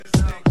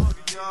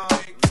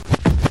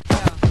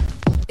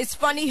It's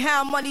funny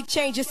how money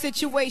changes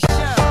situation.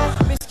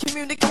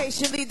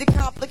 Miscommunication lead to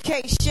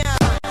complication.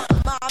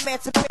 My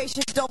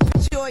emancipation don't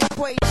fit your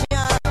equation.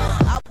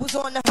 I was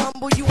on the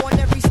humble, you on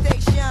every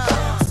station.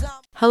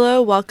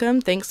 Hello,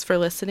 welcome. Thanks for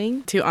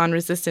listening to On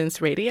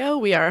Resistance Radio.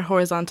 We are a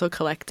horizontal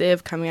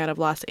collective coming out of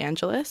Los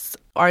Angeles.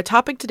 Our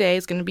topic today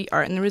is going to be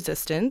art and the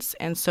resistance.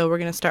 And so we're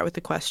going to start with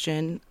the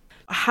question,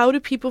 how do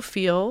people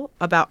feel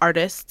about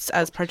artists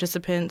as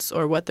participants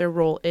or what their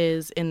role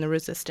is in the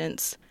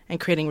resistance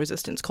and creating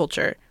resistance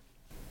culture?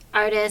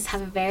 Artists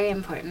have a very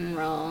important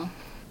role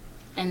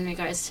in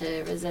regards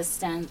to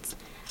resistance.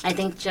 I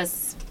think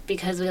just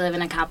because we live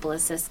in a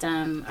capitalist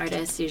system,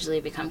 artists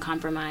usually become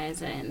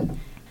compromised, and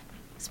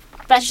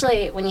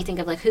especially when you think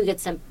of who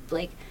gets to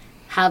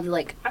have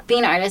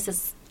being an artist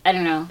is, I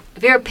don't know,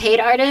 if you're a paid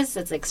artist,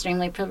 it's an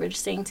extremely privileged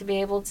thing to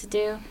be able to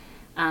do.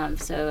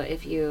 So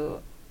if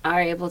you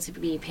are able to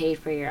be paid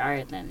for your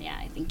art, then yeah,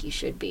 I think you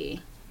should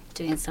be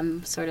doing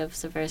some sort of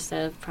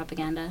subversive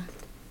propaganda.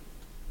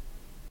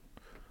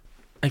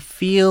 I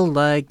feel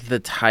like the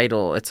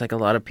title, it's like a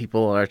lot of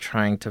people are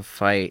trying to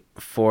fight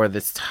for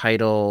this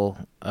title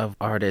of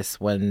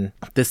artist when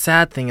the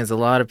sad thing is a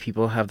lot of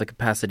people have the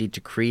capacity to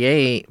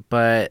create,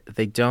 but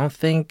they don't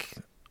think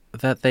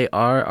that they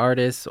are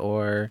artists.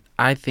 Or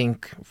I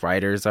think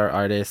writers are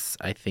artists.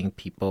 I think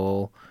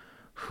people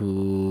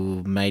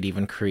who might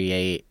even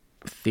create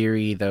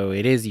theory, though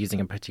it is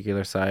using a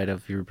particular side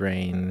of your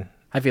brain,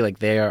 I feel like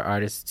they are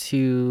artists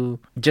too.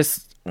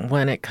 Just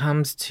when it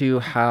comes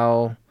to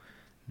how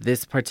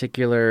this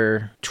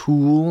particular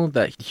tool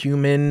that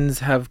humans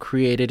have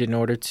created in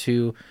order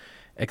to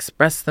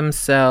express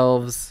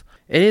themselves,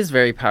 it is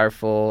very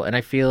powerful. And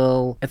I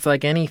feel it's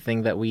like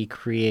anything that we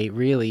create,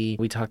 really.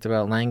 We talked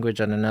about language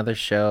on another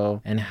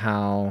show and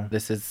how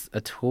this is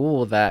a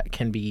tool that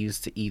can be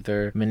used to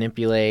either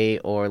manipulate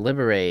or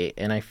liberate.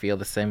 And I feel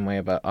the same way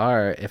about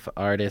art. If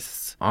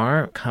artists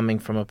aren't coming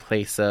from a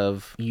place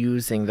of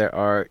using their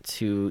art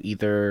to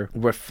either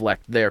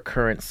reflect their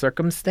current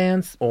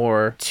circumstance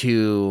or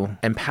to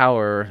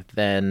empower,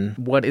 then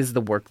what is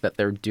the work that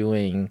they're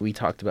doing? We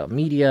talked about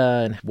media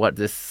and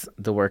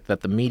the work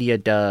that the media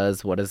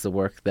does. What is the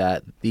work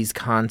that these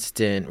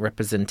constant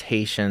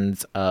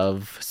representations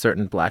of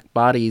certain Black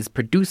bodies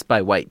produced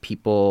by white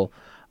people,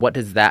 what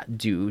does that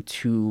do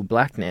to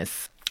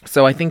Blackness?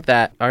 So I think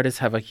that artists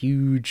have a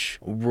huge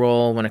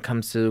role when it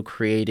comes to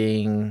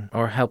creating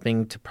or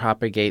helping to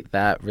propagate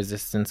that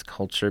resistance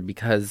culture,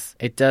 because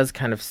it does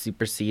kind of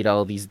supersede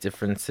all these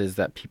differences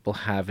that people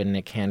have, and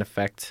it can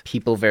affect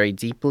people very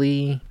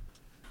deeply.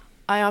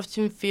 I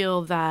often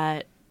feel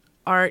that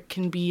art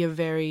can be a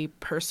very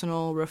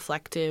personal,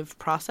 reflective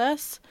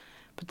process,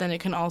 but then it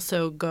can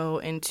also go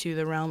into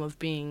the realm of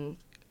being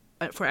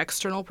for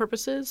external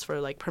purposes,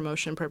 for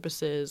promotion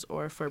purposes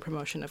or for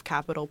promotion of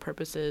capital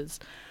purposes.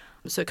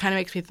 So it kind of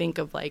makes me think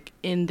of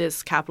in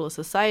this capitalist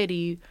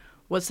society,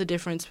 what's the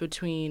difference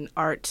between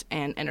art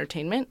and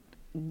entertainment?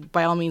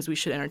 By all means, we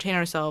should entertain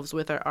ourselves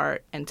with our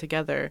art and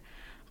together.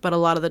 But a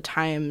lot of the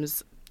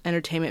times,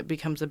 entertainment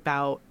becomes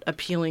about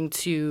appealing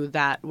to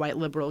that white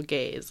liberal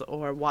gaze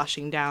or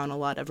washing down a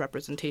lot of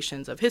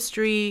representations of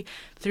history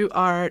through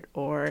art,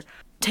 or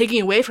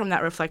taking away from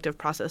that reflective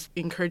process,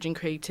 encouraging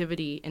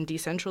creativity and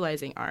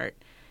decentralizing art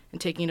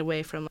and taking it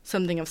away from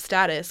something of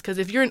status. Because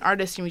if you're an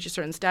artist and you reach a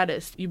certain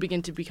status, you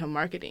begin to become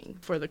marketing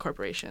for the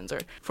corporations or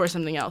for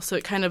something else. So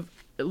it kind of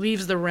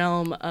leaves the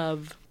realm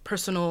of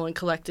personal and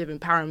collective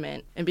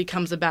empowerment and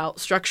becomes about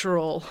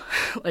structural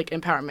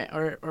empowerment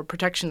or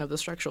protection of the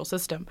structural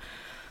system.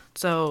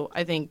 So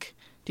I think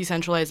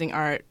decentralizing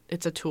art,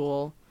 it's a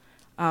tool.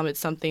 It's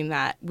something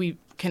that we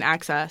can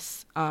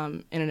access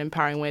in an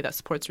empowering way that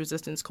supports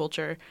resistance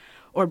culture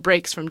or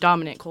breaks from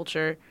dominant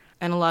culture.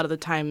 And a lot of the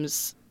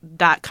times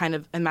that kind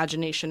of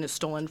imagination is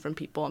stolen from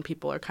people, and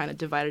people are kind of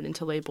divided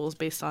into labels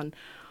based on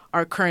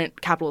our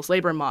current capitalist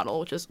labor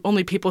model, which is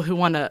only people who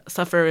want to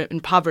suffer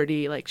in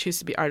poverty choose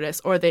to be artists,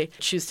 or they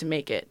choose to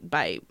make it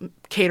by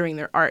catering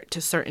their art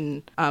to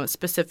certain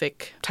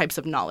specific types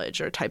of knowledge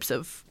or types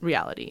of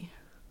reality.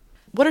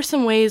 What are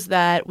some ways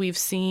that we've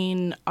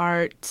seen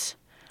art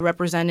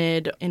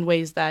represented in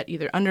ways that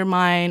either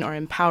undermine or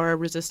empower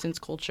resistance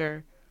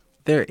culture?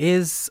 There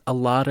is a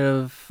lot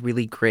of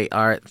really great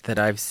art that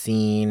I've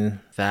seen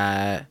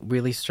that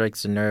really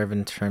strikes a nerve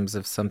in terms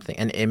of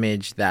an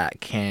image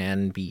that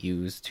can be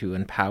used to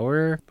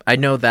empower. I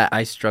know that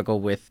I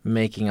struggle with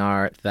making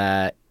art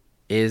that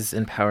is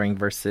empowering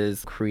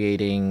versus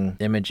creating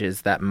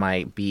images that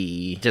might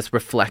be just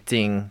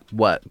reflecting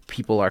what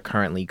people are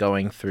currently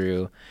going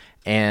through.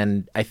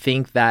 And I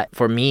think that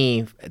for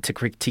me, to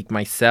critique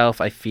myself,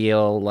 I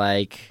feel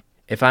like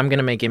if I'm going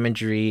to make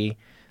imagery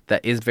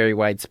that is very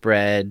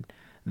widespread,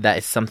 that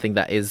is something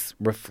that is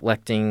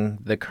reflecting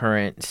the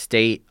current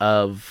state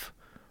of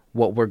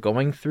what we're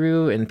going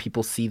through, and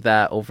people see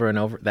that over and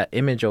over, that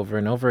image over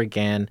and over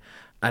again,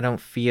 I don't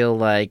feel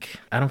like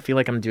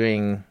I'm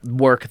doing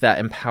work that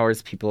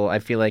empowers people. I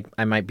feel like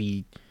I might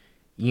be,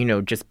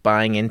 just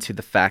buying into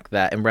the fact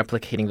that and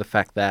replicating the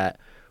fact that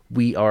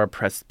we are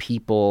oppressed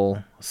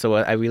people. So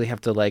I really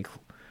have to like,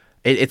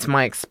 it's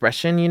my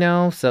expression, you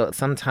know? So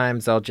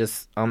sometimes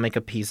I'll make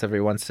a piece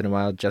every once in a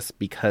while just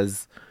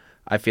because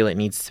I feel it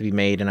needs to be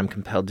made and I'm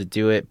compelled to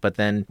do it. But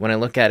then when I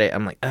look at it,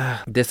 I'm like,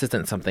 this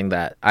isn't something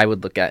that I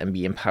would look at and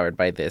be empowered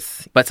by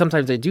this. But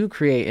sometimes I do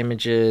create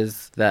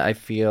images that I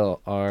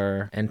feel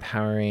are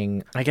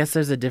empowering. I guess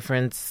there's a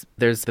difference.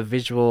 There's the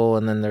visual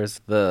and then there's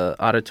the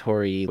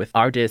auditory with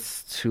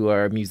artists who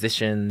are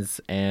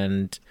musicians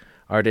and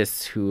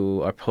artists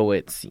who are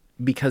poets.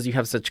 Because you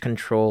have such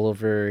control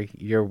over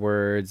your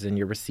words and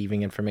you're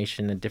receiving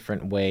information in a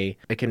different way,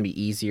 it can be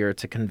easier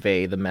to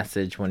convey the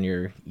message when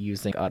you're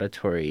using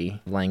auditory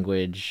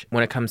language.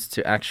 When it comes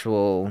to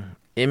actual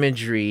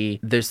imagery,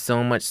 there's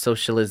so much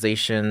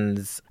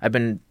socializations. I've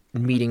been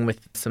meeting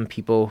with some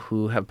people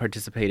who have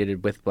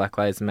participated with Black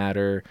Lives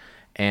Matter,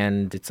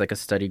 and it's like a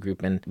study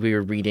group, and we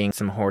were reading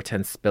some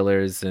Hortense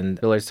Spillers, and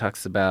Spillers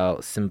talks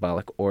about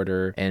symbolic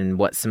order and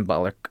what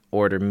symbolic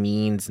order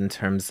means in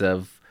terms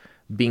of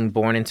being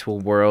born into a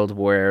world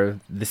where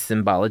the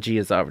symbology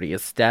is already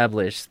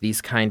established.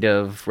 These kind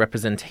of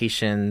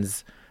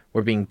representations,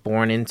 we're being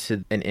born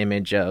into an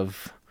image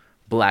of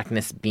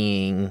blackness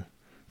being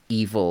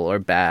evil or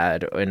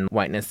bad and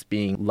whiteness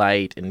being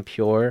light and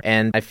pure.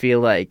 And I feel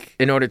like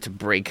in order to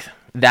break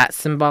that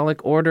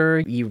symbolic order,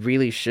 you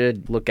really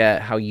should look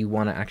at how you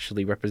want to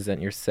actually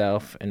represent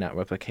yourself and not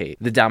replicate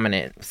the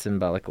dominant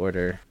symbolic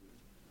order.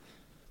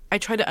 I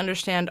try to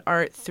understand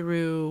art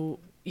through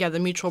the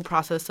mutual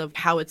process of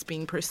how it's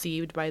being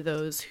perceived by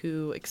those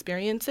who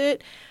experience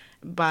it,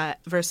 but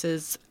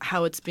versus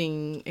how it's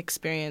being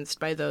experienced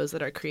by those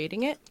that are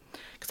creating it.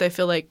 Because I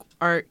feel like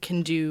art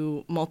can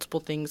do multiple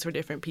things for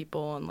different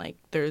people, and like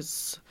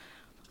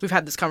we've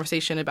had this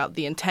conversation about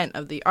the intent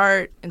of the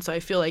art, and so I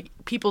feel like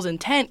people's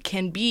intent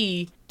can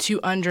be to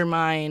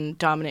undermine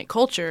dominant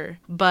culture,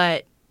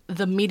 but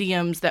the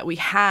mediums that we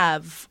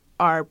have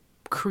are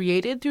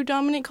created through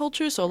dominant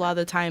culture, so a lot of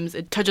the times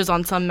it touches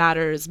on some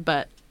matters,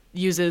 but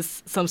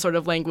uses some sort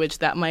of language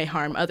that might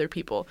harm other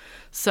people.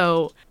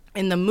 So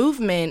in the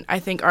movement, I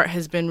think art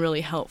has been really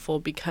helpful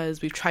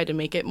because we've tried to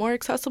make it more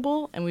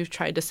accessible, and we've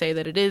tried to say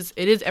that it is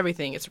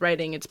everything. It's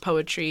writing, it's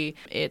poetry,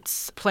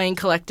 it's playing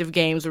collective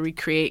games where we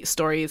create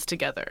stories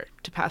together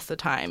to pass the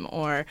time,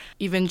 or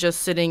even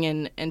just sitting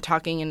and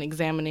talking and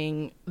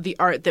examining the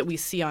art that we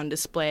see on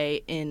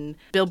display in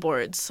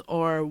billboards,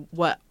 or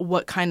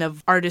what kind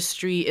of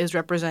artistry is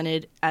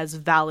represented as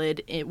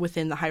valid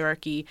within the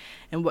hierarchy,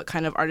 and what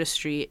kind of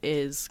artistry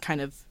is kind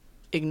of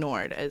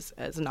ignored as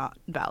not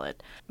valid.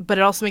 But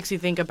it also makes you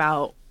think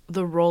about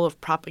the role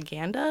of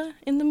propaganda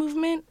in the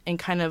movement, and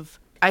kind of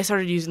I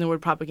started using the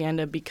word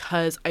propaganda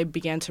because I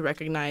began to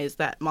recognize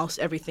that most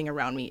everything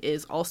around me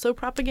is also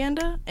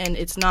propaganda, and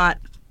it's not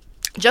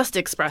just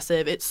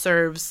expressive, it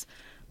serves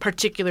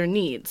particular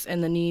needs,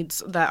 and the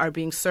needs that are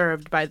being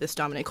served by this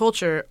dominant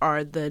culture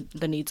are the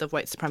needs of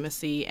white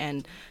supremacy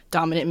and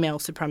dominant male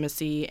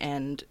supremacy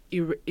and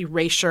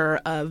erasure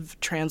of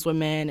trans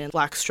women and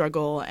Black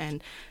struggle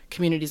and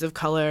communities of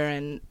color,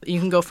 and you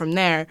can go from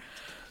there.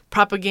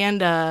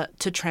 Propaganda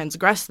to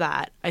transgress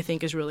that, I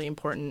think, is really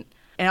important.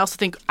 And I also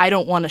think I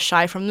don't want to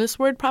shy from this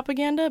word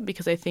propaganda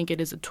because I think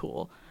it is a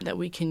tool that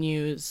we can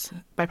use.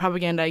 By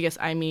propaganda, I guess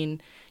I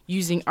mean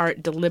using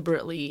art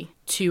deliberately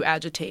to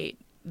agitate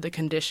the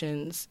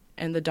conditions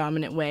and the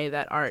dominant way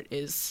that art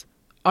is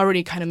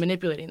already kind of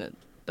manipulating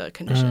the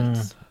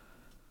conditions.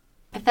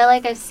 I feel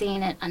like I've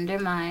seen it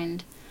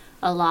undermined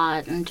a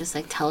lot in just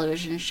like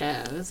television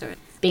shows, or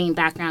being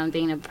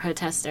a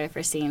protester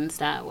for scenes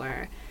that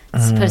were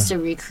supposed to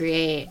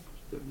recreate,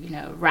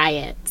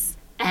 riots.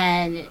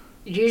 And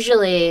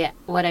usually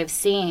what I've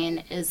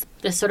seen is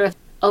this sort of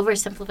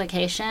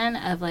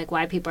oversimplification of like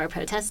why people are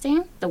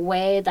protesting. The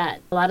way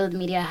that a lot of the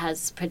media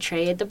has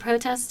portrayed the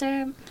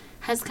protester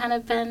has kind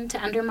of been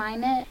to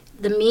undermine it.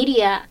 The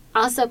media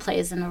also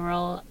plays in a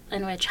role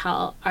in which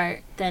how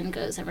art then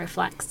goes and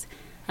reflects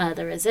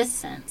the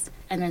resistance.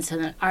 And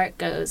then art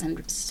goes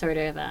and sort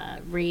of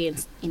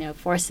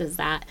forces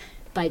that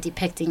by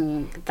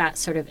depicting that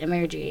sort of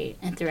imagery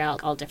and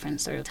throughout all different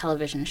sort of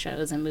television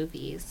shows and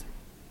movies.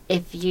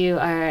 If you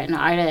are an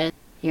artist,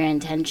 your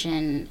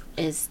intention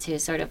is to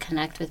sort of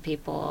connect with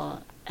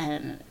people,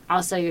 and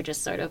also you're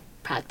just sort of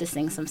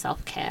practicing some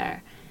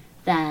self-care,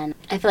 then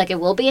I feel like it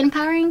will be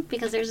empowering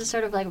because there's a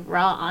sort of like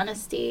raw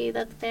honesty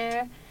that's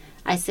there.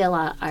 I see a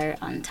lot of art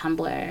on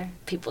Tumblr,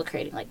 people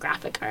creating like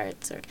graphic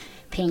arts or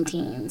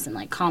paintings and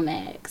like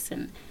comics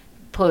and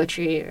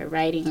poetry or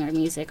writing or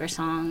music or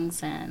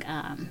songs and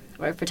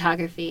or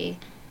photography.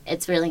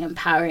 It's really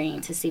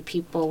empowering to see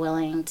people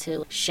willing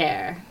to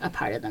share a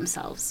part of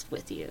themselves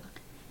with you,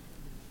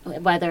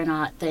 whether or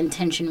not the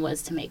intention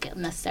was to make it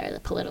necessarily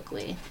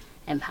politically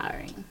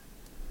empowering.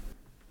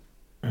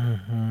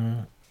 Mm-hmm.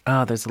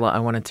 Oh, there's a lot I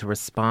wanted to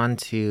respond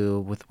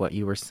to with what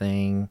you were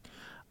saying.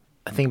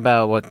 I think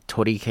about what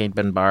Tori K.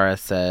 Benbara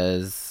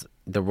says,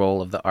 the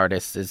role of the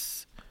artist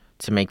is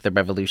to make the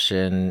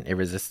revolution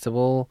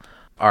irresistible.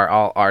 Are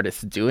all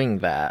artists doing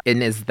that?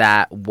 And is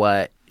that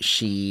what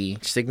she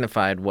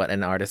signified what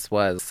an artist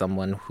was,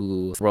 someone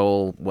whose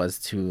role was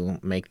to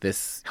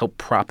help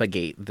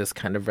propagate this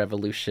kind of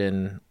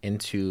revolution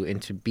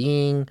into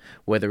being,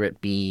 whether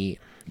it be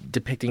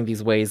depicting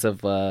these ways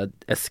of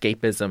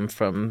escapism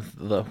from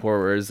the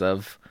horrors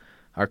of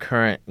our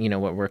current,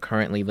 what we're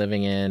currently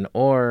living in,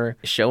 or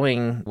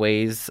showing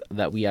ways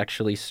that we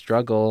actually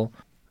struggle.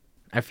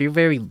 I feel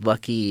very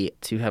lucky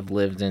to have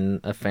lived in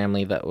a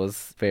family that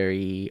was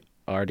very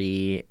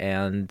arty,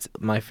 and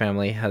my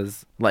family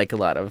has, like a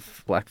lot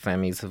of Black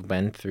families, have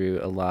been through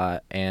a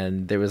lot,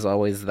 and there was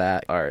always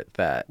that art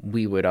that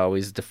we would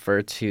always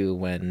defer to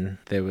when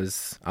there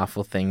was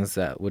awful things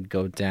that would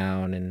go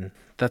down. And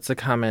that's a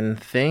common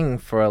thing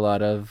for a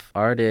lot of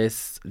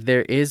artists.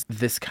 There is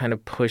this kind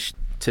of push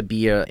to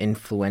be an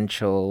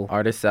influential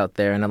artist out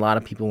there, and a lot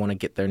of people want to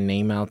get their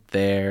name out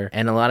there,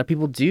 and a lot of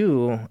people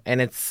do,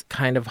 and it's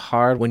kind of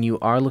hard when you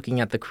are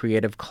looking at the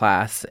creative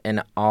class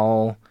and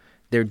all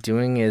they're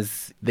doing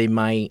is they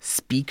might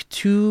speak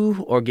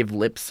to or give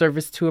lip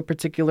service to a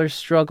particular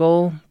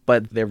struggle,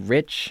 but they're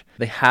rich.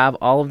 They have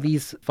all of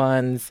these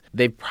funds.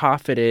 They've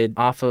profited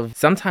off of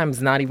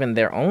sometimes not even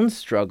their own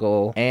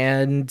struggle,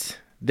 and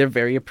they're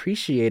very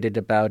appreciated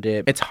about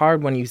it. It's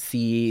hard when you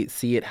see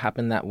it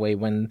happen that way,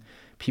 when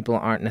people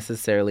aren't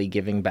necessarily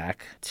giving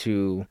back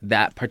to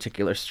that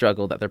particular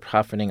struggle that they're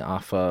profiting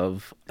off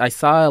of. I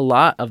saw a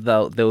lot of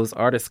those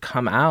artists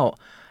come out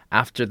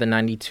after the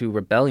 92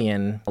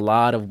 rebellion. A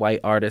lot of white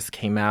artists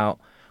came out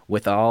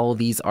with all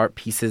these art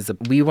pieces.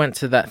 We went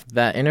to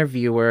that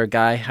interview where a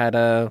guy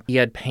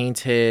had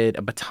painted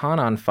a baton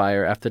on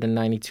fire after the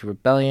 92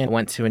 rebellion.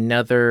 Went to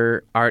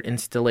another art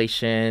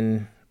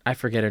installation. I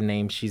forget her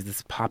name. She's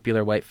this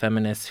popular white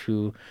feminist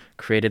who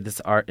created this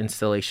art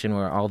installation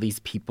where all these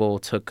people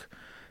took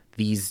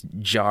these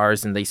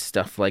jars and they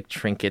stuffed like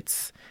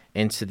trinkets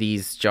into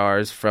these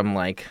jars from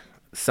like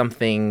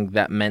something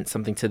that meant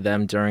something to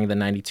them during the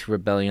 92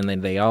 rebellion.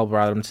 Then they all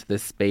brought them to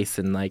this space,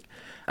 and like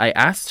I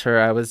asked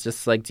her, I was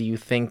just like, do you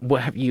think,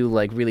 what have you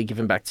like really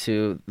given back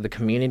to the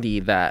community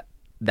that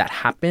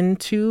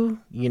happened to?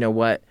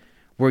 What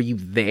were you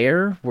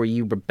there? Were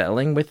you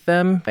rebelling with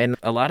them? And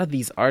a lot of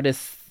these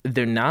artists,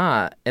 they're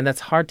not, and that's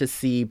hard to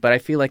see. But I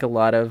feel like a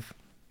lot of,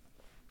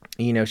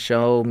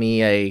 show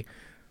me a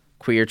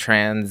queer,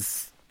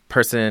 trans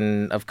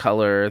person of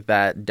color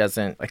that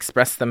doesn't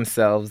express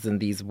themselves in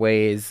these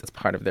ways. It's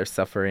part of their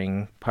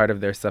suffering. Part of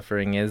their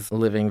suffering is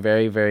living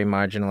very, very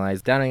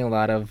marginalized, doubting a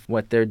lot of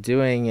what they're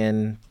doing,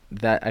 and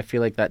that I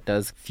feel like that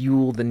does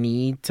fuel the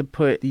need to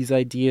put these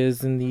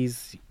ideas and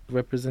these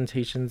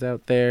representations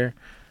out there.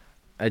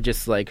 I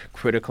just like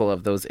critical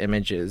of those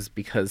images,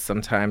 because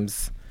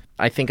sometimes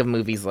I think of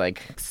movies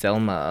like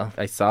Selma.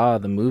 I saw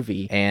the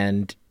movie,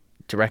 and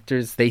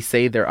directors, they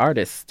say they're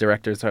artists.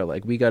 Directors are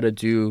like, we got to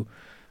do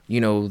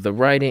the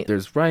writing,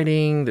 there's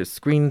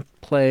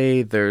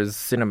screenplay, there's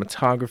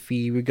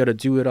cinematography, we gotta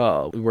do it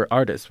all. We're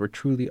artists, we're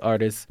truly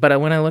artists.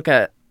 But when I look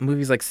at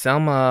movies like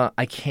Selma,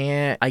 I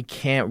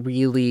can't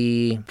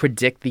really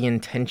predict the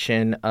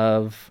intention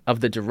of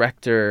the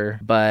director,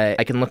 but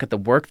I can look at the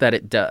work that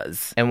it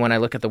does. And when I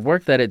look at the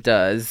work that it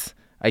does,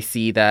 I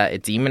see that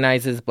it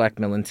demonizes Black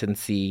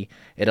militancy,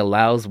 it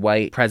allows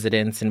white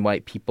presidents and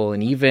white people,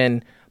 and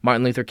even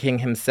Martin Luther King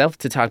himself,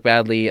 to talk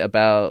badly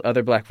about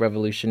other Black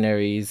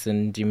revolutionaries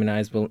and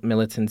demonize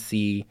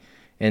militancy,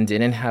 and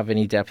didn't have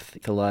any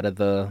depth to a lot of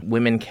the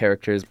women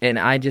characters. And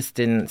I just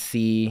didn't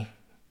see,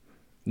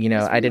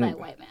 I didn't. By a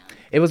white man.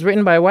 It was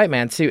written by a white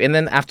man too. And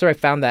then after I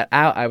found that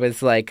out, I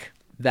was like,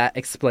 that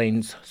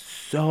explains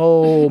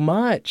so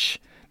much.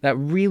 That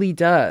really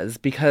does,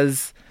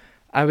 because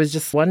I was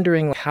just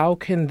wondering, how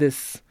can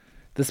this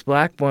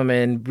Black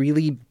woman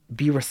really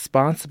be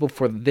responsible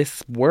for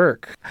this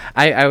work?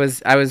 I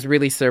was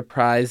really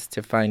surprised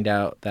to find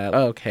out that,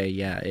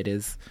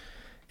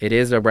 it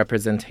is a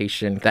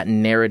representation. That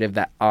narrative,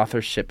 that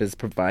authorship is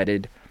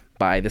provided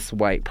by this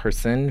white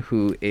person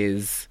who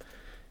is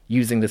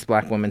using this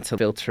Black woman to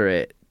filter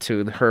it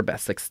to her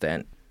best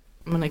extent.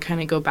 I'm going to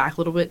kind of go back a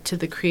little bit to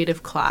the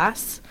creative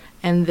class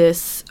and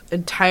this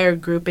entire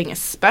grouping,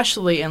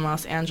 especially in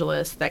Los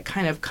Angeles, that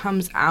kind of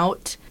comes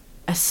out,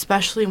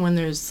 especially when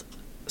there's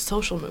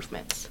social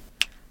movements.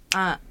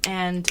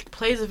 And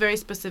plays a very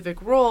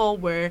specific role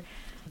where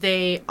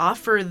they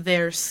offer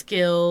their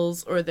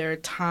skills or their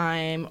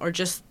time, or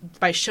just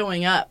by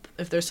showing up,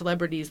 if they're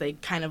celebrities, they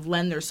kind of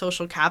lend their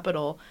social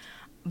capital,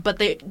 but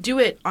they do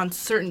it on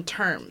certain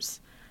terms.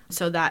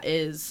 So that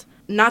is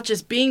not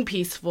just being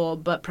peaceful,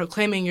 but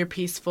proclaiming you're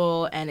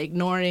peaceful and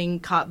ignoring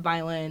cop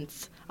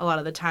violence a lot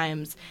of the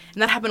times.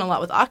 And that happened a lot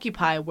with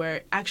Occupy,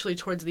 where actually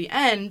towards the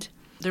end,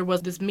 there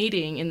was this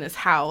meeting in this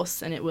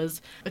house, and it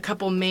was a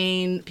couple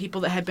main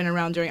people that had been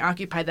around during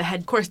Occupy that had,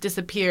 of course,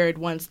 disappeared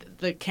once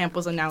the camp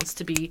was announced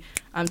to be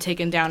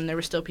taken down, and there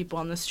were still people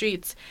on the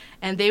streets.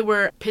 And they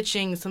were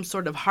pitching some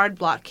sort of hard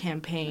block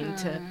campaign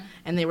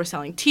and they were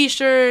selling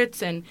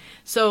T-shirts. And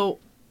so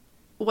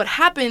what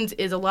happens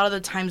is, a lot of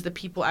the times the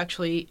people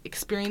actually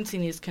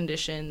experiencing these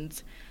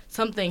conditions,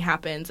 something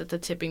happens at the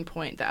tipping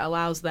point that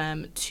allows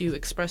them to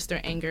express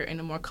their anger in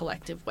a more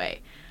collective way.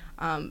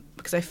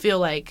 Because I feel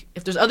like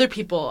if there's other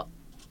people,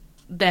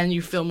 then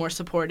you feel more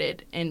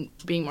supported in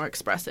being more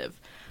expressive.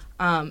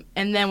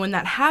 And then when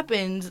that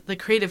happens, the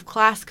creative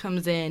class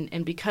comes in,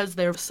 and because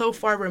they're so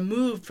far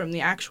removed from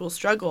the actual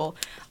struggle,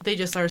 they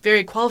just are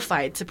very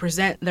qualified to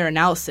present their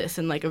analysis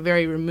in like a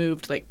very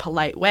removed, like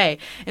polite way.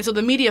 And so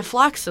the media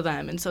flocks to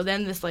them. And so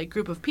then this like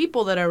group of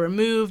people that are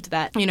removed,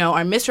 that, you know,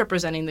 are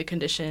misrepresenting the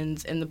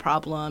conditions and the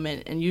problem,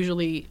 and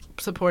usually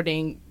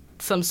supporting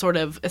some sort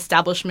of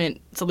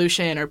establishment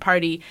solution or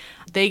party,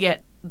 they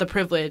get the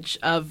privilege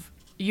of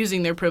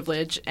using their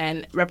privilege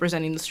and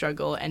representing the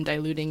struggle and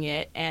diluting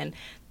it, and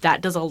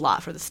that does a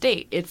lot for the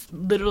state. It's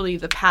literally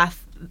the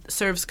path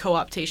serves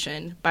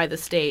co-optation by the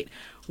state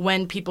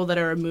when people that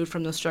are removed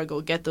from the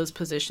struggle get those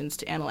positions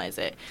to analyze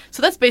it.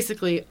 So that's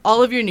basically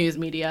all of your news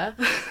media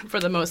for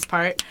the most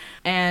part,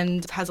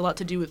 and has a lot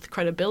to do with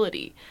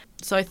credibility.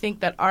 So I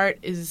think that art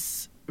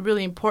is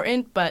really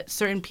important, but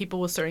certain people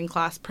with certain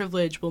class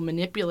privilege will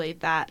manipulate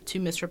that to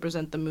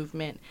misrepresent the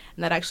movement,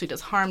 and that actually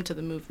does harm to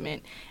the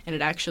movement, and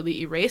it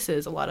actually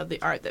erases a lot of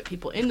the art that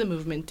people in the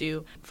movement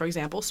do. For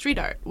example, street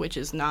art, which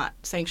is not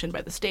sanctioned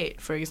by the state.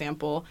 For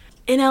example,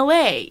 in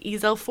LA,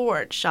 Ezel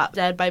Ford shot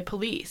dead by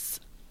police.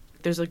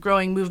 There's a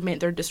growing movement.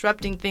 They're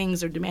disrupting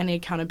things. They're demanding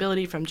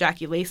accountability from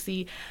Jackie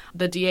Lacey,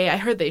 the DA. I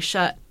heard they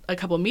shut a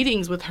couple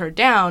meetings with her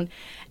down.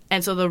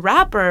 And so the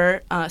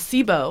rapper,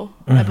 Sibo,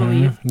 I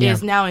believe,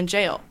 is now in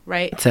jail,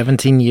 right?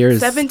 17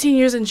 years. 17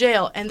 years in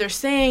jail. And they're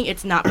saying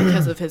it's not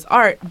because of his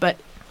art, but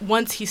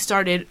once he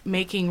started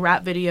making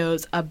rap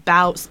videos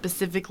about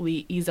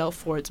specifically Ezel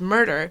Ford's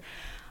murder,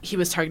 he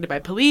was targeted by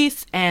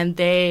police, and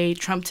they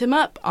trumped him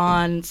up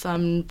on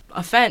some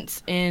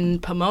offense in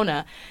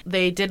Pomona.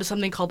 They did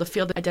something called a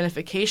field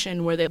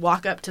identification, where they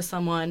walk up to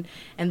someone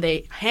and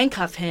they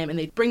handcuff him and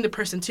they bring the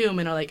person to him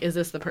and are like, is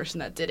this the person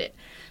that did it?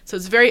 So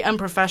it's very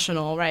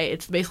unprofessional, right?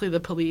 It's basically the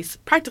police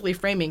practically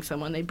framing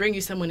someone. They bring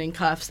you someone in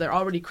cuffs, they're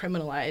already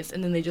criminalized,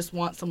 and then they just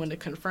want someone to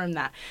confirm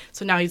that.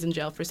 So now he's in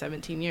jail for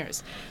 17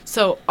 years.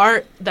 So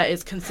art that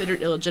is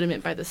considered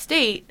illegitimate by the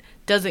state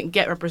doesn't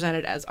get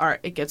represented as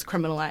art. It gets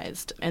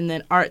criminalized. And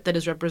then art that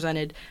is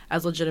represented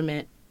as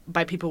legitimate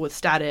by people with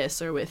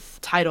status or with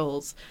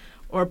titles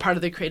or part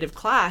of the creative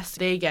class,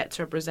 they get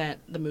to represent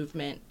the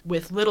movement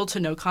with little to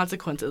no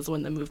consequences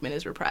when the movement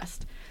is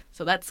repressed.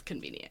 So that's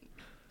convenient.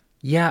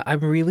 Yeah, I'm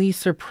really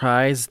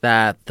surprised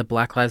that the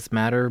Black Lives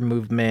Matter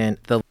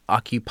movement, the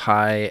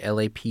Occupy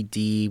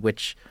LAPD,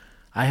 which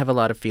I have a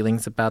lot of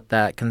feelings about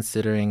that,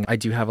 considering I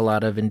do have a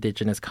lot of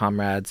Indigenous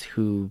comrades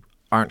who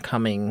aren't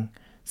coming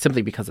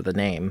simply because of the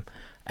name,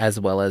 as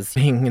well as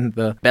being in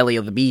the belly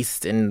of the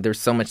beast, and there's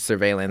so much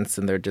surveillance,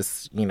 and they're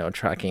just, you know,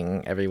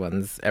 tracking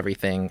everyone's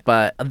everything.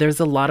 But there's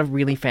a lot of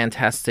really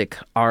fantastic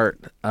art,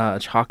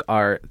 chalk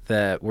art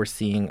that we're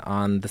seeing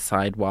on the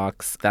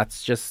sidewalks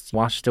that's just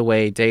washed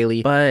away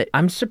daily. But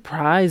I'm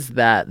surprised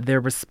that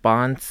their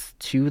response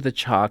to the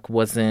chalk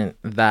wasn't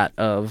that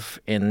of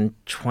in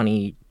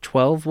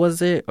 2012,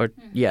 was it? Or,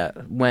 yeah,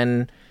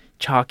 when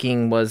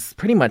chalking was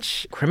pretty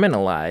much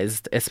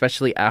criminalized,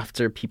 especially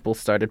after people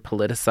started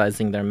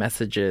politicizing their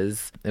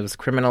messages. It was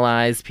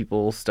criminalized.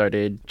 People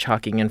started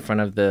chalking in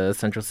front of the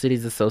Central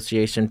Cities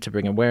Association to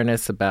bring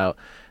awareness about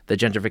the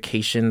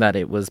gentrification that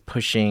it was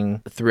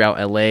pushing throughout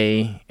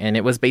LA. And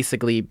it was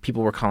basically,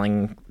 people were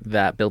calling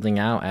that building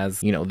out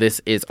as, you know,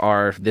 this is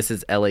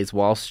LA's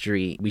Wall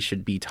Street. We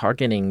should be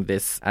targeting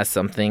this as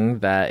something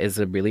that is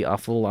a really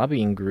awful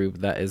lobbying group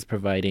that is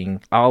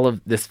providing all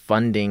of this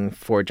funding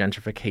for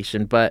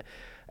gentrification. But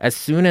as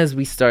soon as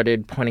we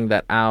started pointing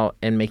that out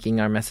and making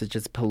our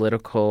messages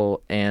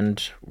political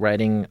and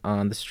writing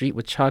on the street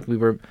with chalk, we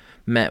were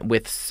met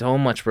with so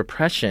much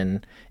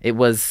repression. It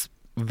was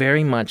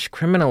very much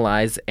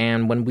criminalized.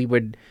 And when we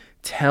would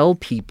tell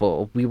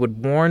people, we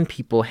would warn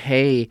people,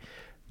 hey,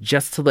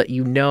 just to let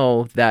you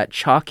know that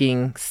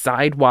chalking,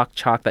 sidewalk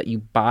chalk that you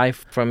buy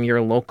from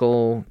your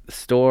local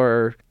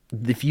store,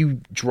 if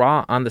you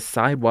draw on the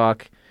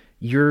sidewalk,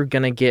 you're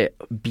going to get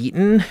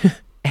beaten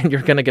and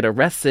you're going to get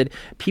arrested.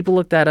 People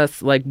looked at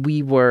us like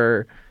we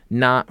were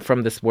not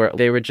from this world.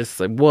 They were just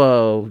like,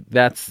 whoa,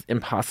 that's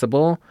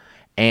impossible.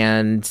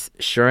 And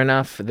sure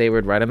enough, they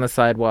would write on the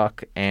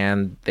sidewalk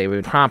and they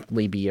would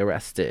promptly be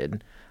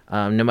arrested,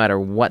 no matter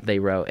what they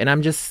wrote. And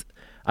I'm just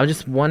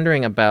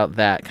wondering about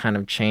that kind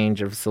of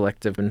change of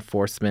selective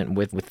enforcement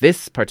with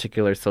this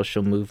particular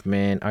social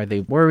movement. Are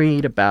they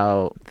worried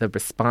about the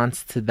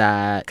response to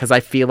that? Because I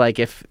feel like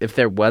if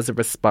there was a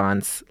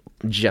response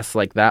just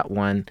like that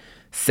one,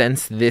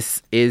 since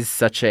this is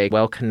such a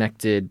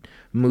well-connected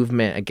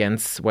movement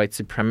against white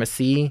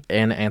supremacy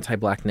and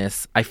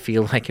anti-blackness, I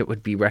feel like it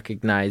would be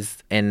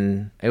recognized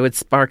and it would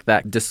spark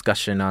that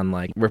discussion on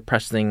like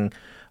repressing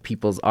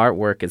people's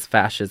artwork as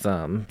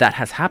fascism. That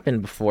has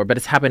happened before, but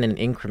it's happened in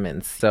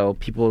increments. So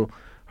people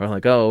are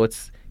like, oh,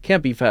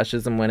 can't be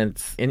fascism when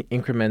it's in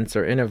increments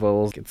or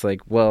intervals. It's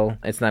like, well,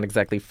 it's not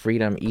exactly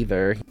freedom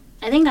either.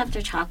 I think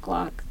after Chalk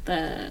Walk,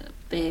 the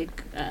big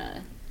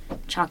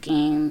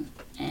chalking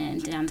in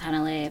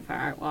downtown LA for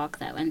Art Walk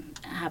that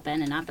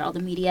happened, and after all the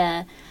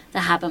media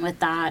that happened with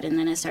that, and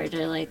then it started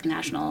to, like,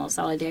 national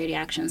solidarity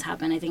actions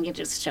happen, I think it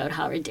just showed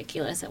how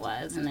ridiculous it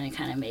was, and then it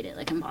kind of made it,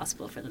 like,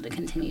 impossible for them to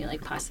continue,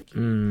 like,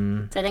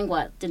 prosecuting. So I think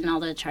didn't all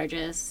the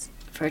charges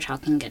for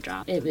talking get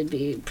dropped? It would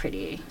be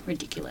pretty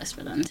ridiculous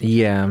for them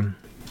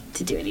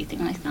to do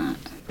anything like that.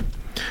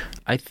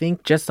 I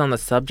think just on the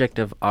subject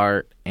of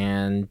art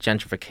and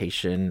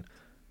gentrification,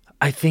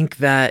 I think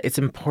that it's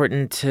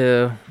important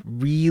to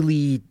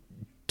really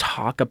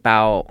talk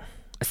about,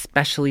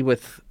 especially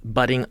with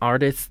budding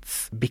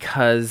artists,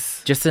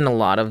 because just in a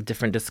lot of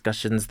different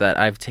discussions that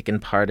I've taken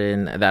part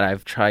in, that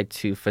I've tried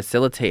to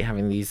facilitate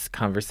having these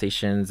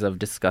conversations of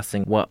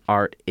discussing what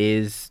art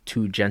is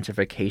to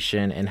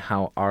gentrification and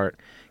how art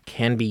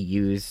can be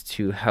used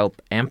to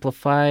help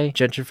amplify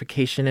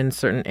gentrification in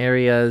certain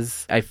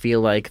areas. I feel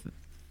like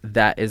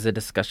that is a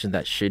discussion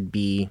that should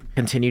be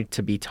continued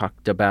to be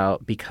talked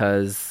about,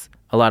 because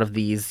a lot of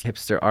these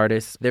hipster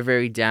artists, they're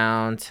very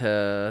down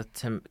to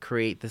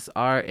create this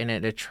art, and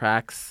it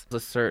attracts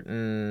a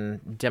certain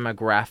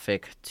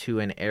demographic to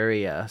an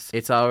area.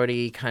 It's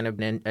already kind of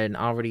an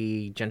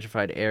already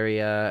gentrified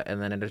area,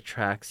 and then it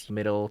attracts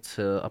middle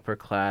to upper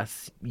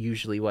class,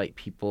 usually white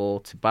people,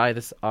 to buy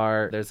this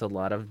art. There's a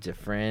lot of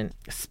different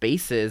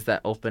spaces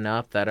that open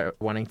up that are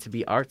wanting to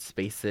be art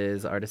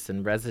spaces, artists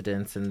in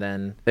residence, and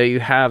then there you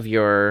have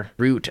your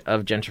root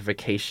of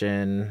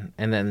gentrification.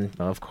 And then,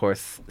 of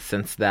course,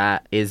 since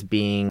that is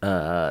being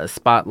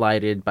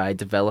spotlighted by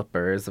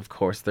developers, of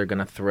course they're going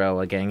to throw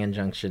a gang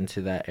injunction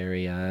to that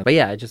area. But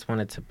yeah, I just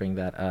wanted to bring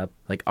that up.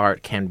 Like,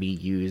 art can be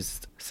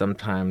used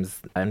sometimes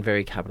in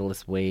very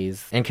capitalist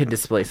ways and can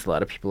displace a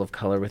lot of people of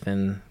color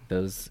within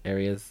those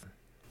areas.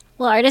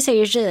 Well, artists are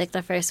usually, like,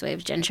 the first wave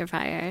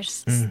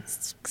gentrifiers,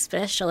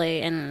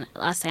 especially in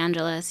Los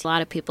Angeles. A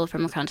lot of people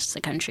from across the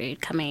country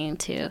coming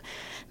to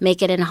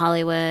make it in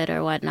Hollywood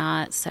or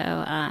whatnot. So,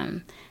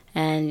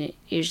 and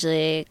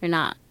usually you're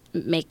not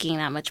making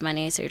that much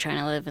money, so you're trying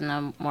to live in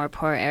the more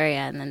poor area,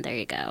 and then there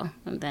you go.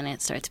 And then it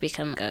starts to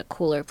become like a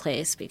cooler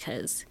place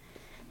because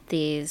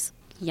these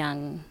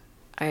young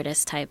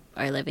artist type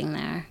are living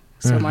there.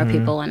 So more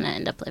people want to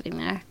end up living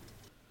there.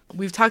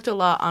 We've talked a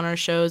lot on our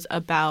shows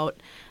about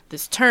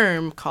this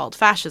term called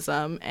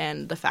fascism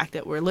and the fact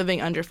that we're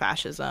living under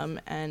fascism,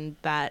 and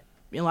that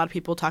a lot of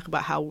people talk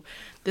about how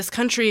this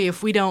country,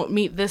 if we don't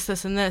meet this,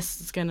 this, and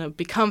this, it's going to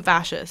become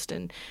fascist.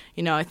 And,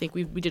 I think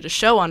we did a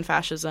show on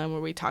fascism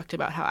where we talked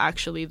about how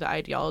actually the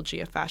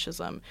ideology of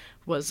fascism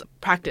was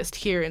practiced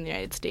here in the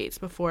United States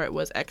before it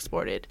was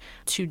exported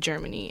to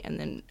Germany and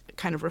then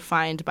kind of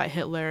refined by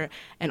Hitler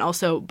and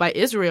also by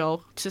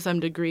Israel to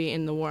some degree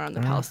in the war on the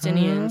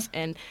Palestinians.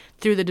 And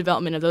through the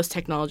development of those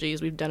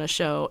technologies, we've done a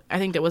show. I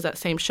think that was that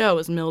same show,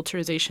 was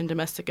Militarization,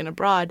 Domestic and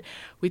Abroad.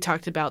 We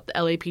talked about the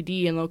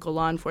LAPD and local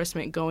law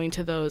enforcement going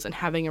to those and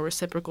having a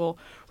reciprocal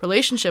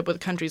relationship with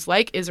countries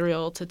like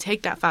Israel to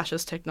take that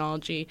fascist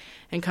technology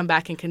and come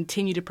back and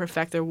continue to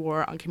perfect their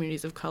war on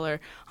communities of color,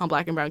 on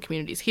Black and brown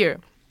communities here.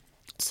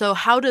 So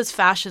how does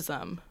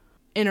fascism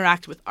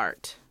interact with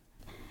art?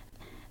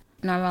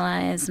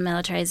 Normalize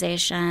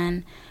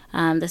militarization,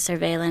 the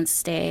surveillance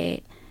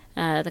state,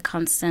 the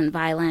constant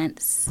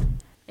violence.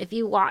 If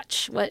you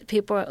watch what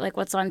people like,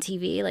 what's on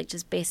TV, like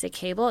just basic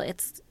cable,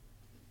 it's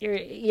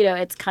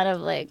kind of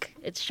like,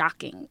 it's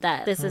shocking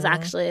that this is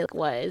actually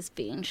what is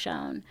being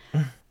shown.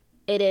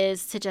 It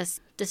is to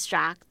just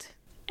distract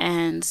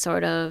and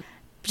sort of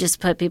just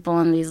put people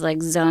in these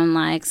like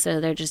zone-like, so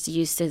they're just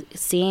used to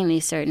seeing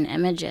these certain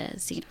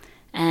images.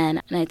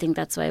 And I think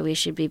that's why we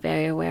should be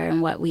very aware in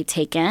what we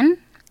take in.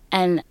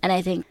 And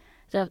I think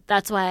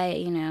that's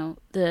why,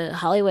 the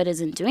Hollywood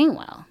isn't doing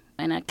well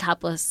in a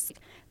capitalist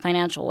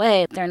financial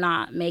way. They're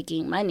not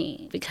making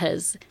money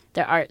because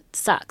their art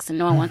sucks and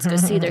no one wants to go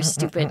see their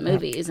stupid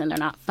movies, and they're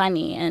not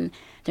funny and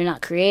they're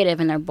not creative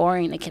and they're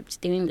boring. They keep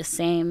doing the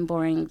same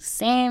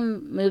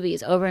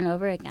movies over and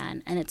over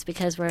again. And it's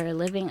because we're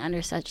living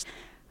under such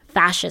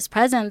fascist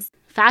presence.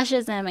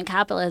 Fascism and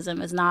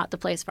capitalism is not the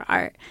place for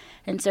art.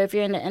 And so if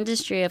you're in the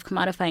industry of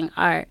commodifying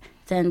art,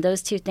 then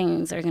those two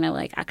things are going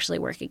to actually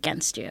work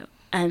against you.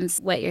 And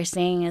what you're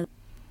seeing is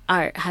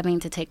art having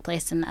to take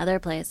place in other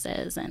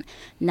places. And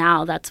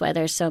now that's why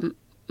there's so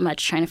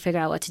much trying to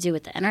figure out what to do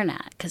with the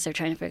internet, because they're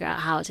trying to figure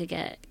out how to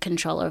get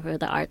control over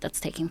the art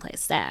that's taking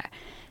place there.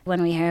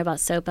 When we hear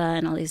about SOPA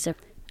and all these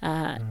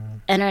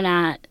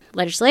internet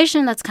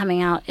legislation that's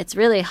coming out, it's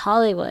really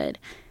Hollywood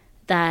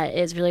that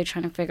is really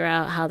trying to figure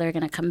out how they're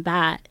going to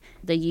combat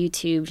the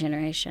YouTube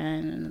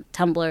generation and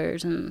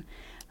Tumblrs and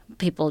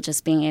people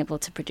just being able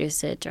to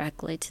produce it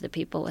directly to the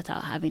people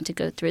without having to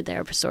go through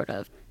their sort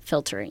of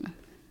filtering.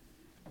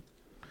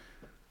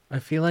 I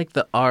feel like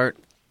the art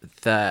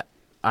that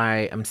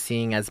I am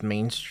seeing as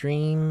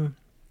mainstream,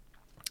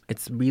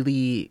 it's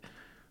really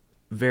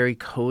very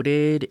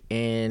coded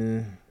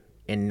in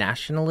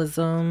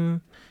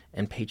nationalism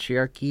and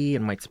patriarchy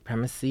and white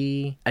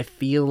supremacy. I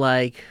feel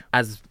like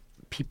as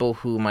people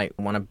who might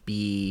want to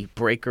be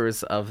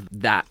breakers of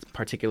that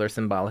particular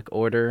symbolic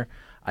order,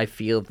 I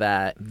feel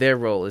that their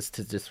role is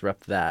to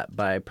disrupt that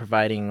by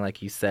providing,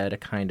 like you said, a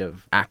kind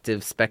of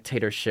active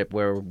spectatorship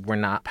where we're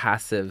not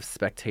passive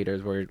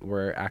spectators.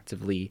 We're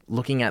actively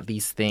looking at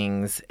these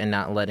things and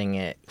not letting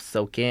it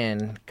soak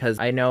in. Because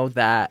I know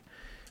that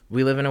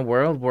we live in a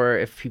world where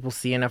if people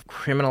see enough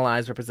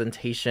criminalized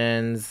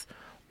representations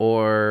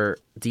or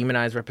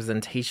demonized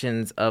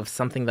representations of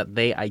something that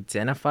they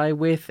identify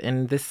with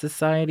in this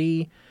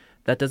society,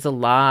 that does a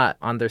lot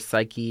on their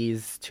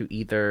psyches to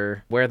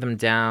either wear them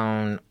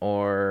down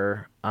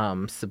or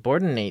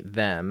subordinate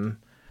them.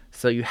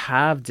 So you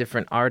have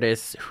different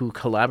artists who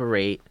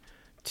collaborate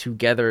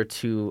together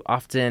to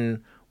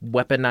often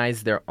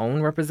weaponize their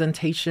own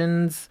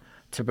representations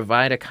to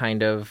provide a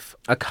kind of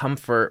a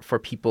comfort for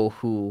people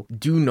who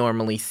do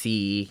normally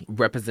see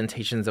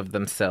representations of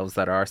themselves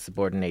that are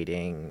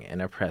subordinating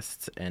and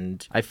oppressed.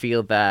 And I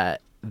feel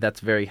that that's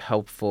very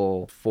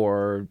helpful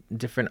for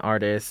different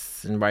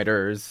artists and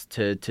writers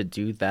to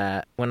do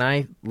that. When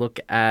I look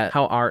at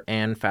how art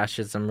and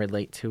fascism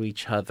relate to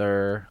each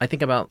other, I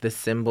think about the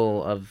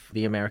symbol of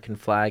the American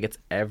flag. It's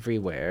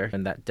everywhere,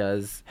 and that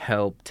does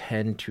help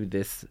tend to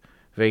this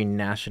very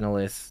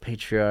nationalist,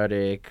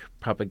 patriotic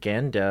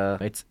propaganda.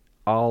 It's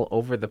all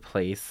over the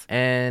place.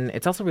 And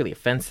it's also really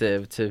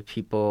offensive to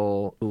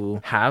people who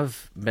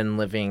have been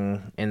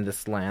living in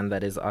this land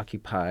that is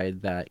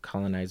occupied, that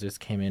colonizers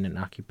came in and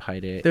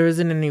occupied it. There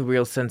isn't any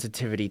real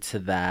sensitivity to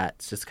that.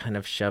 It's just kind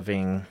of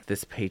shoving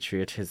this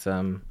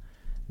patriotism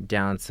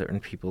down certain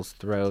people's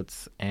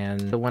throats.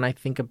 And when I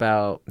think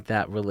about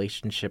that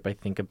relationship, I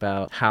think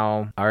about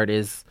how art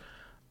is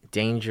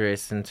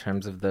dangerous in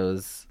terms of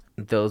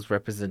those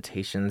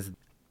representations.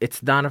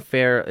 It's not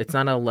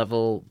a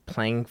level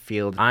playing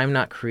field. I'm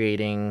not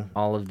creating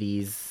all of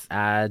these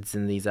ads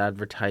and these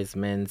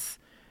advertisements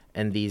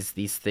and these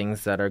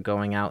things that are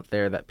going out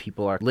there that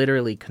people are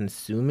literally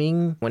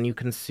consuming. When you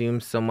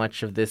consume so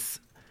much of this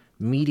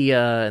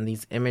media and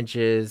these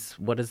images,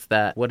 what is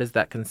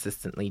that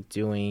consistently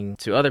doing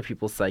to other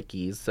people's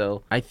psyches?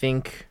 So I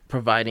think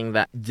providing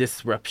that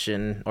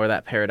disruption or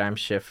that paradigm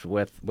shift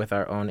with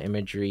our own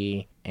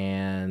imagery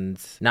and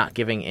not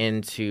giving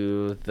in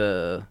to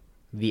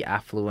the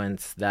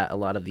affluence that a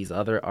lot of these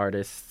other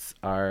artists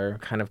are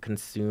kind of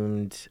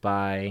consumed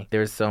by.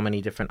 There's so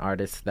many different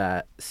artists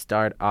that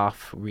start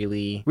off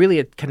really,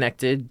 really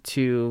connected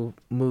to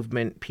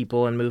movement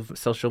people and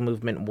social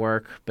movement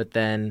work, but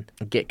then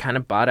get kind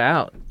of bought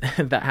out.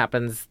 That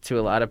happens to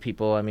a lot of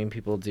people. I mean,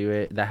 people do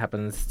it. That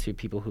happens to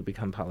people who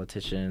become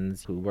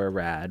politicians who were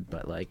rad,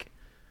 but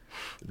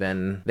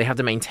then they have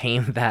to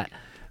maintain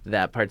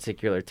that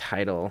particular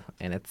title,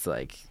 and it's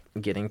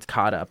getting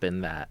caught up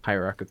in that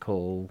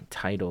hierarchical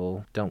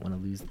title. Don't want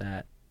to lose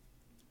that.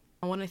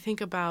 When I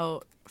think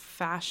about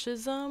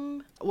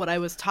fascism, what I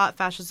was taught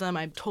fascism,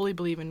 I totally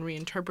believe in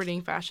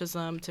reinterpreting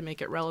fascism to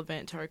make it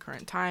relevant to our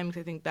current times.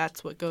 I think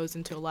that's what goes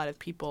into a lot of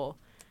people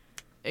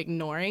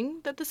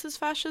ignoring that this is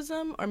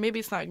fascism. Or maybe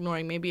it's not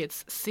ignoring, maybe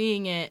it's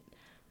seeing it,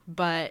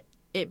 but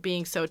it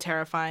being so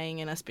terrifying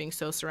and us being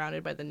so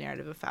surrounded by the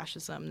narrative of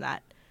fascism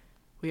that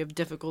we have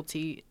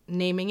difficulty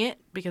naming it,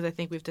 because I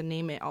think we have to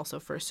name it also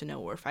first to know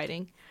what we're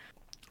fighting.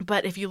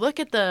 But if you look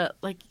at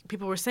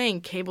people were saying,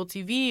 cable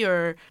TV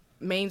or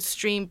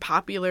mainstream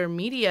popular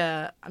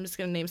media, I'm just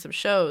going to name some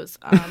shows.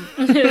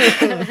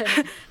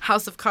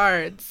 House of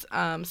Cards,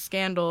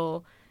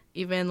 Scandal,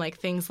 even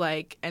things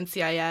like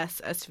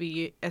NCIS,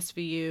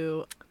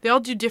 SVU. They all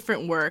do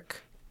different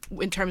work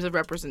in terms of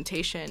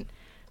representation.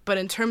 But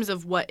in terms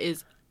of what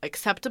is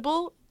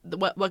acceptable,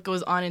 what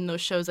goes on in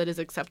those shows that is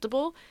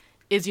acceptable,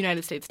 is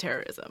United States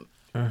terrorism.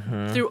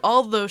 Mm-hmm. Through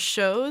all those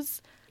shows,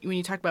 when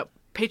you talk about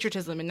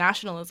patriotism and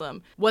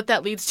nationalism, what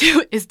that leads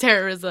to is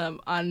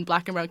terrorism on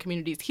Black and brown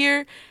communities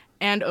here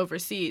and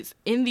overseas.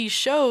 In these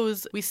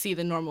shows, we see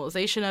the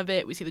normalization of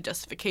it, we see the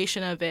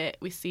justification of it,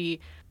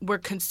 we're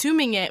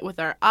consuming it with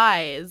our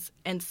eyes,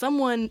 and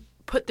someone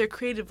put their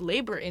creative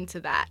labor into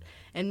that.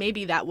 And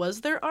maybe that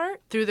was their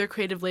art through their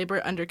creative labor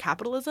under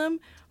capitalism,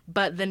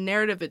 but the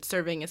narrative it's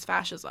serving is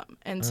fascism.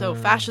 And so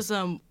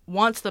fascism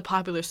wants the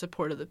popular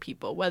support of the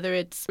people, whether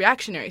it's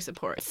reactionary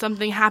support.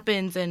 Something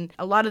happens, and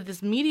a lot of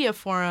these media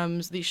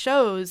forums, these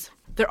shows,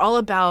 they're all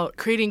about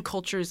creating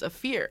cultures of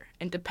fear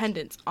and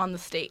dependence on the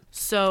state.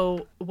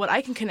 So what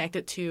I can connect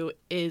it to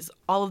is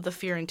all of the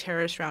fear and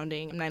terror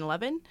surrounding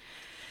 9/11.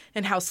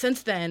 And how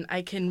since then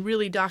I can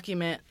really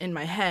document in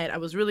my head, I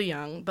was really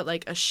young,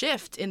 but a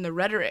shift in the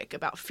rhetoric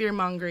about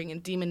fear-mongering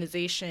and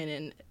demonization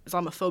and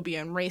Islamophobia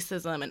and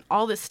racism and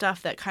all this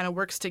stuff that kind of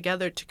works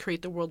together to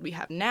create the world we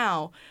have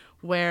now,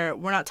 where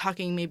we're not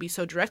talking maybe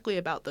so directly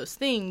about those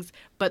things,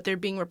 but they're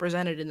being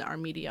represented in our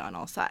media on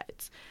all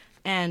sides.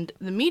 And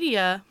the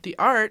media, the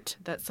art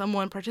that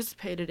someone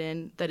participated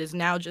in that is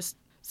now just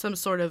some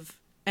sort of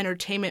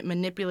entertainment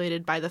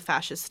manipulated by the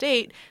fascist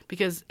state,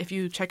 because if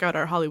you check out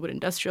our Hollywood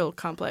Industrial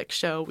Complex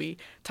show, we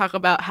talk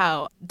about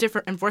how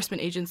different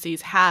enforcement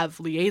agencies have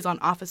liaison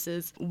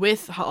offices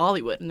with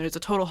Hollywood, and there's a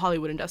total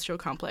Hollywood Industrial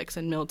Complex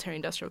and military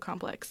industrial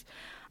complex.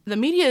 The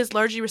media is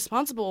largely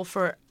responsible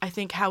for, I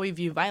think, how we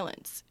view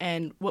violence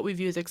and what we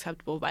view as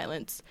acceptable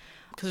violence.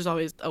 because there's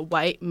always a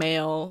white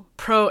male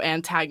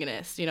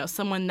pro-antagonist,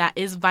 someone that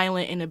is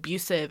violent and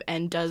abusive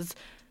and does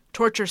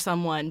torture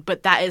someone,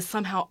 but that is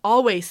somehow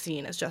always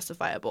seen as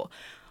justifiable.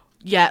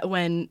 Yet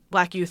when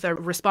Black youth are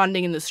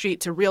responding in the street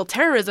to real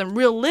terrorism,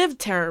 real lived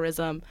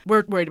terrorism,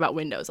 we're worried about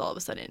windows all of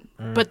a sudden.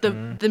 Mm-hmm. But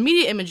the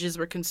media images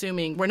we're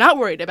consuming, we're not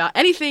worried about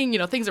anything.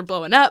 Things are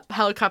blowing up,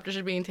 helicopters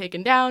are being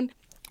taken down.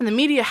 And the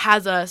media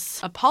has us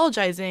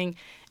apologizing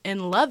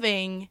and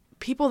loving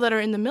people that are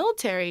in the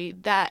military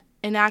that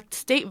enact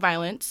state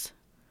violence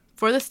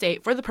for the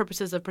state, for the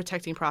purposes of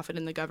protecting profit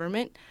in the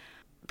government,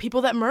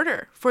 people that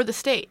murder for the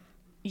state.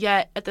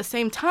 Yet at the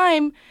same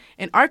time,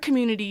 in our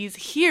communities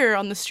here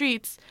on the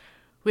streets,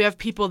 we have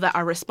people that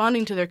are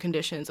responding to their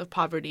conditions of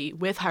poverty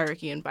with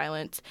hierarchy and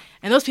violence,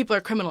 and those people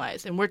are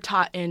criminalized. And we're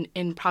taught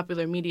in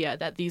popular media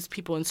that these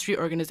people in street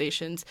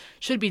organizations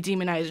should be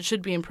demonized and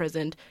should be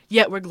imprisoned,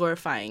 yet we're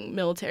glorifying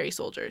military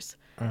soldiers.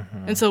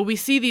 Mm-hmm. And so we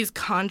see these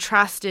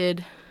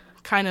contrasted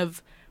kind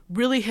of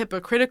really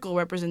hypocritical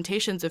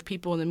representations of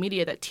people in the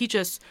media that teach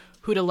us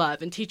who to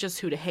love and teach us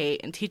who to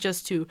hate and teach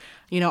us to,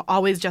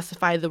 always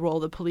justify the role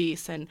of the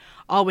police and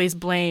always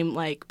blame,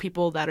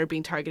 people that are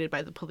being targeted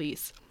by the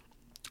police.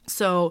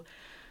 So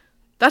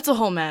that's a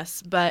whole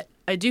mess, but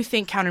I do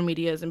think counter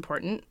media is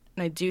important,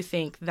 and I do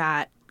think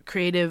that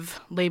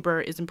creative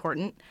labor is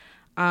important,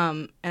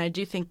 and I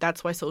do think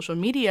that's why social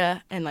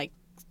media and, like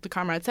the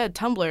comrade said,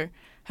 Tumblr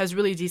has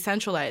really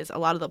decentralized a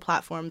lot of the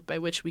platforms by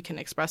which we can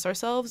express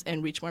ourselves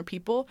and reach more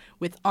people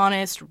with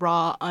honest,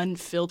 raw,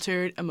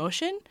 unfiltered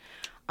emotion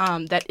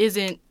that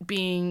isn't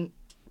being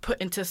put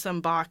into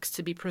some box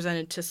to be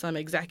presented to some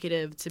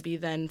executive to be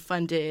then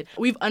funded.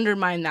 We've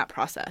undermined that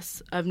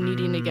process of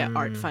needing to get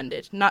art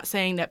funded. Not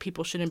saying that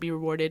people shouldn't be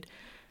rewarded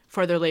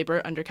for their labor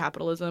under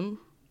capitalism,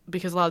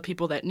 because a lot of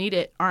people that need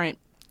it aren't.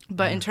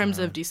 But in terms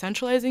of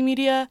decentralizing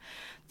media,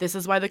 this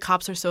is why the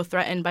cops are so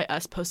threatened by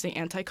us posting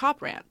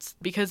anti-cop rants.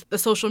 Because the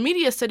social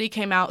media study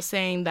came out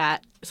saying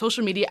that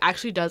social media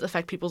actually does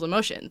affect people's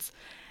emotions.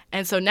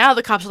 And so now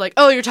the cops are like,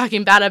 oh, you're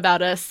talking bad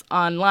about us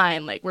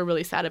online. We're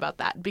really sad about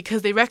that.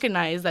 Because they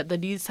recognize that the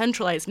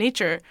decentralized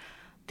nature,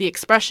 the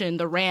expression,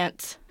 the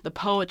rant, the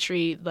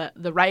poetry,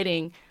 the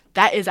writing,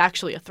 that is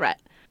actually a threat.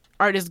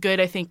 Art is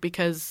good, I think,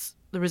 because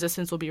the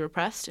resistance will be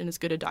repressed, and it's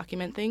good to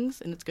document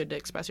things, and it's good to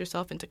express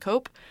yourself and to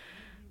cope.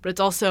 But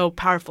it's also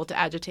powerful to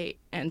agitate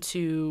and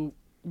to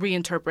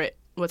reinterpret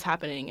what's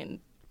happening and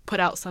put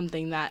out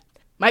something that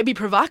might be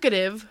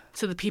provocative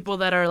to the people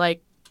that are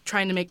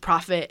trying to make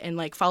profit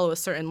and follow a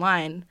certain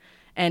line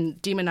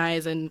and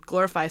demonize and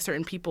glorify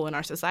certain people in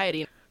our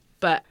society.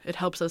 But it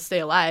helps us stay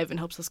alive and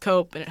helps us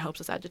cope and it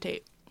helps us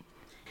agitate.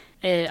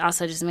 It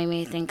also just made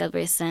me think of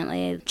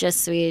recently,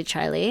 Just Sweet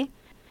Charlie.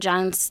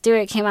 Jon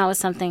Stewart came out with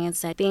something and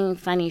said, being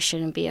funny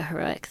shouldn't be a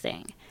heroic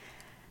thing.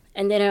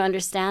 And they don't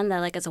understand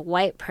that, as a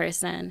white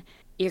person,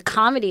 your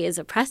comedy is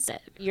oppressive.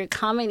 Your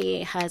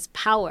comedy has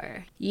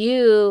power.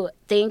 You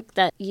think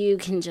that you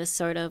can just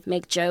sort of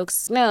make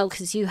jokes. No,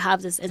 because you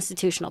have this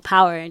institutional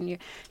power, and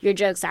your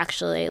jokes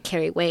actually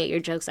carry weight. Your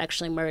jokes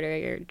actually murder.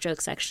 Your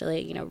jokes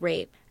actually,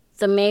 rape.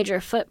 The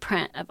major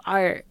footprint of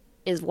art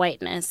is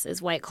whiteness,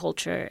 is white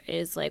culture,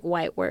 is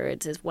white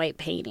words, is white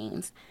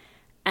paintings.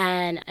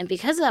 And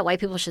because of that,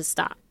 white people should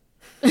stop.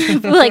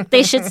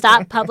 They should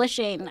stop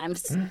publishing. I'm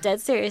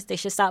dead serious. They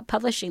should stop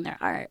publishing their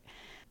art.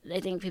 I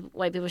think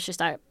white people should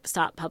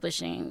stop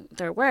publishing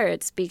their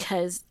words,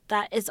 because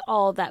that is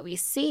all that we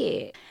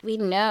see. We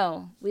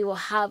know we will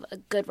have a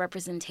good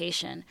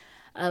representation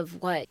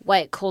of what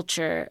white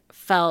culture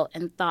felt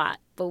and thought,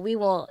 but we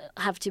will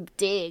have to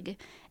dig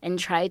and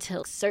try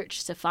to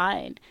search to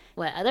find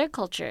what other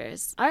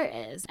cultures' art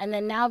is. And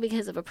then now,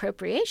 because of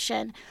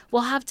appropriation,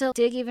 we'll have to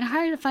dig even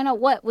harder to find out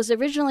what was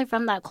originally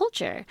from that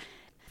culture.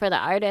 For the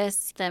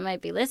artists that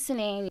might be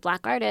listening,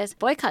 Black artists,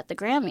 boycott the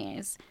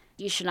Grammys.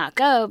 You should not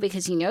go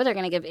because they're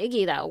going to give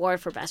Iggy that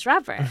award for Best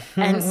Rapper.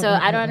 And so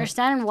I don't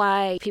understand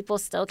why people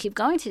still keep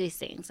going to these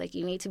things.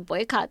 You need to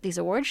boycott these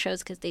award shows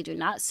because they do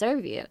not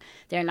serve you.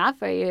 They're not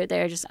for you.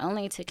 They're just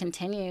only to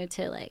continue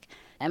to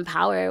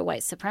empower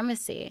white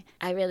supremacy.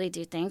 I really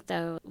do think,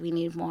 though, we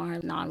need more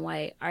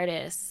non-white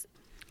artists.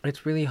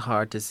 It's really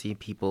hard to see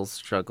people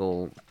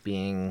struggle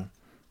being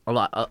a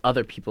lot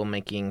other people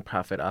making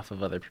profit off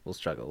of other people's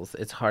struggles.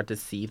 It's hard to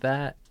see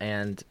that,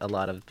 and a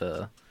lot of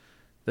the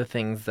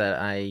things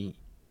that I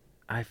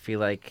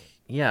feel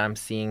I'm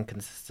seeing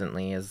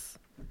consistently is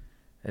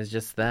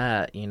just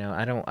that,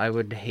 I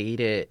would hate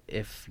it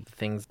if the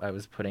things I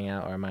was putting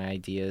out or my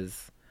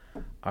ideas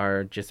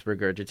are just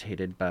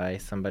regurgitated by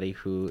somebody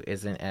who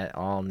isn't at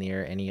all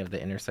near any of the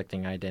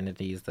intersecting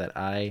identities that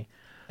I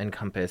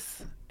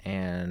encompass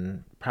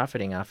and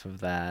profiting off of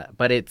that.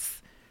 But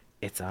it's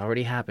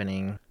already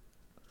happening.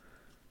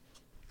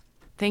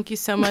 Thank you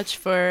so much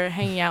for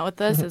hanging out with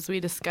us as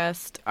we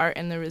discussed art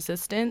and the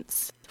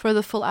resistance. For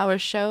the full hour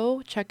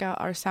show, check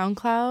out our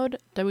SoundCloud,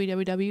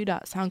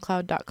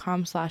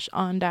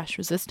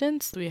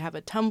 www.soundcloud.com/on-resistance. We have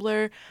a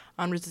Tumblr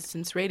on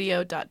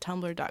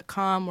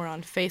resistance.radio.tumblr.com. We're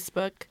on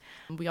Facebook.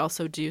 We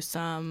also do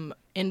some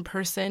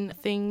in-person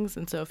things.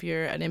 And so if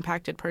you're an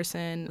impacted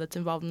person that's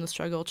involved in the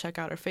struggle, check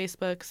out our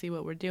Facebook, see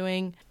what we're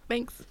doing.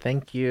 Thanks.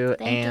 Thank you.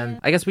 Thank you.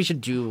 I guess we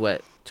should do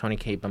what Tony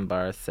K.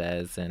 Bombara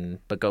says,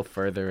 but go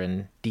further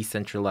and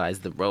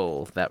decentralize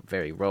that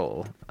very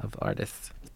role of artists.